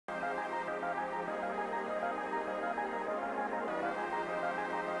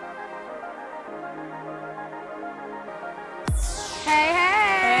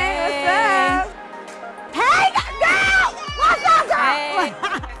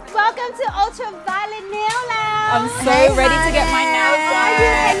Welcome to Ultraviolet Nail Lounge. I'm so ready to get my nails done.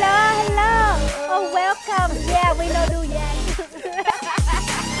 Hello, hello. Oh, welcome. Yeah, we know do yet.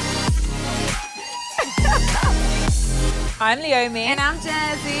 I'm Leomi. And I'm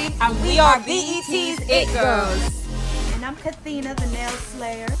Jazzy. And we are BET's It Girls. And I'm Kathina, the nail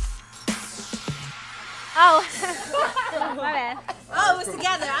slayer. Oh, my bad. Oh, it was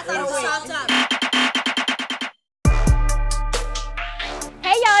together. I thought it was chopped up.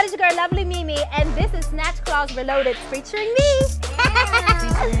 Hey y'all, it's your girl Lovely Mimi, and this is Snatch Claws Reloaded featuring me.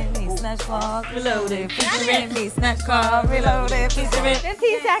 Featuring me, Snatch Claws Reloaded. Featuring me, Snatch Claws Reloaded. Featuring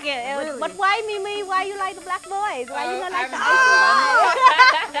 15 seconds. But why Mimi? Why you like the black boys? Why you not like the ice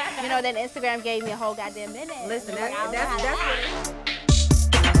boys? You know, then Instagram gave me a whole goddamn minute. Listen, that's what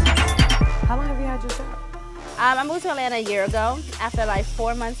How long have you had your shop? I moved to Atlanta a year ago. After like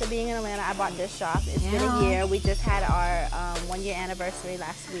 4 months of being in Atlanta, I bought this shop. It's been a year. We just had our 1 year anniversary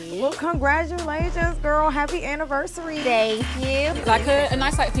last week. Well, congratulations, girl. Happy anniversary. Thank you. Like a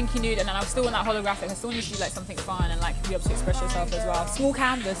nice like pinky nude, and then I still want that holographic. I still want you to do like something fun and like be able to express yourself as well. Small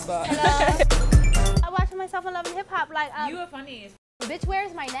canvas, but. I watch myself in Love and Hip Hop. Like, you are funny. Bitch,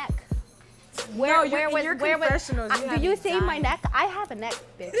 where's my neck? No, your confessionals. Do you see my neck? I have a neck,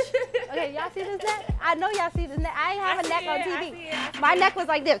 bitch. Okay, y'all see this neck? I know y'all see this neck. I have a neck on TV. My neck was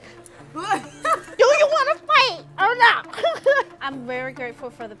like this. Do you want to fight or not? I'm very grateful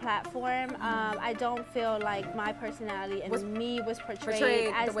for the platform. I don't feel like my personality and me was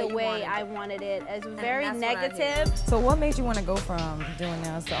portrayed as the way I wanted it. It's very negative. So what made you want to go from doing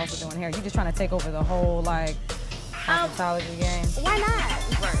nails to also doing hair? You just trying to take over the whole like cosmetology game? Why not?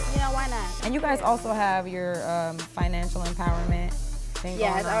 You know, why not? And you guys also have your financial empowerment thing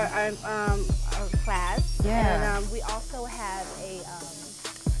going on. Yes, our class. Yeah. And we also have a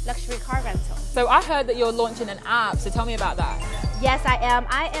luxury car rental. So I heard that you're launching an app, so tell me about that. Yes, I am.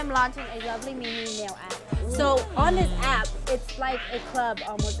 I am launching a Lovely Mimi nail app. So on this app, it's like a club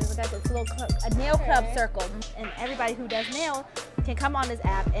almost. It's like a little club, a nail club circle. And everybody who does nails can come on this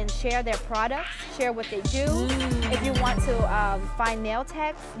app and share their products, share what they do. If you want to find nail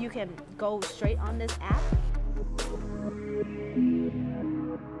techs, you can go straight on this app.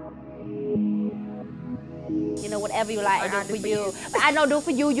 You know, whatever you like, I do for you. But I don't do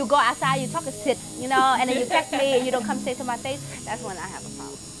for you. You go outside, you talk a shit, you know, and then you text me and you don't come say to my face. That's when I have a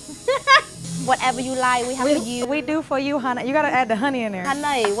problem. Whatever you like, we have for you. We do for you, honey. You gotta add the honey in there.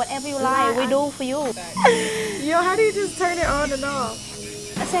 Honey, whatever you like, we do for you. Yo, how do you just turn it on and off?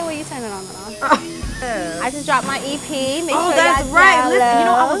 The same way you turn it on and off. I just dropped my EP. Make sure that's y'all right. Listen, download. you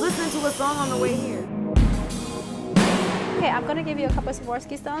know, I was listening to a song on the way here. Okay, I'm gonna give you a couple of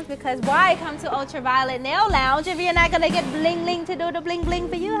Swarovski stones because why come to Ultraviolet Nail Lounge if you're not gonna get bling bling to do the bling bling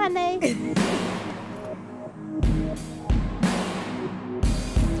for you, honey?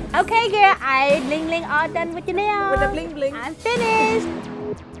 Okay, girl, I bling bling all done with your nails. With the bling bling. I'm finished.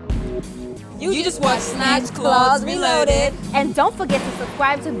 You just watched Snatch Claws Reloaded. And don't forget to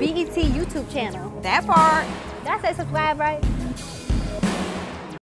subscribe to BET YouTube channel. That part. Did I say subscribe right?